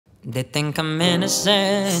They think I'm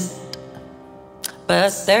innocent,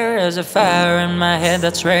 but there is a fire in my head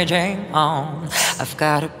that's raging on. I've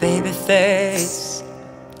got a baby face,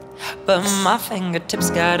 but my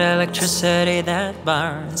fingertips got electricity that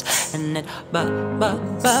burns, and it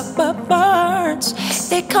burns.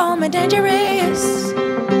 They call me dangerous,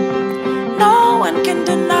 no one can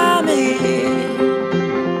deny me.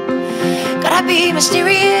 Gotta be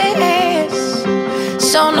mysterious,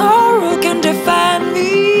 so no rule can define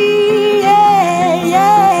me.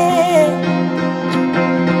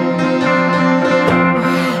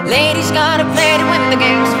 Ladies gotta play to win the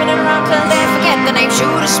game, spinning around till they forget the name.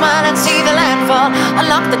 Shoot a smile and see the landfall.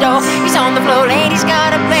 Unlock the door, he's on the floor. Ladies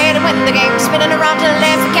gotta play to win the game, spinning around till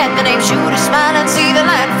they forget the name. Shoot a smile and see the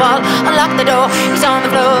landfall. Unlock the door, he's on the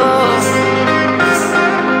floor.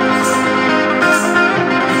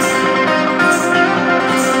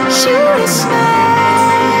 Shoot a smile.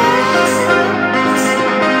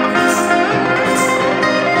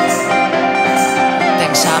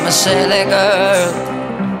 Thinks I'm a silly girl,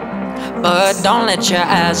 but don't let your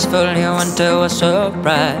eyes fool you into a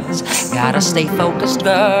surprise. Gotta stay focused,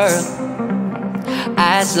 girl.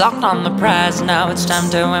 Eyes locked on the prize. Now it's time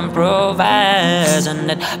to improvise,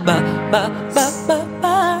 and it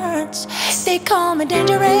burns. They call me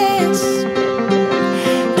dangerous,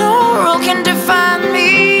 no rule can define me.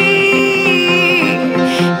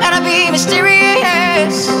 Gotta be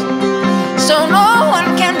mysterious, so no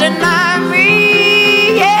one can deny me.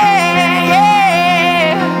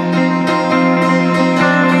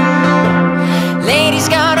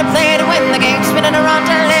 Spinning around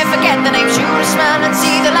till they forget the name. Shoot a smile and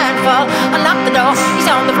see the landfall. Unlock the door, he's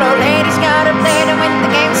on the floor. Ladies gotta play to win the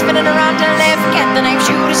game. Spinning around till they forget the name.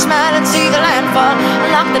 Shoot a smile and see the landfall.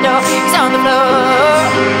 Unlock the door, he's on the floor.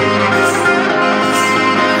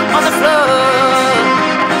 On the floor.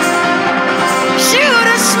 Shoot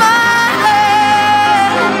a smile.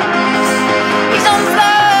 He's on the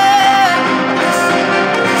floor.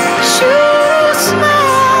 Shoot a smile.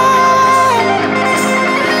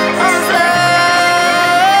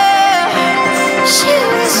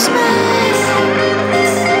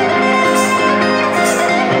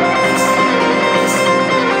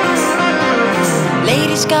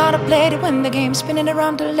 Ladies gotta play to win the game, spinning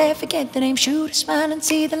around till they forget the name. Shoot a smile and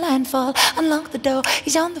see the landfall. Unlock the door,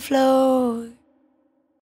 he's on the floor.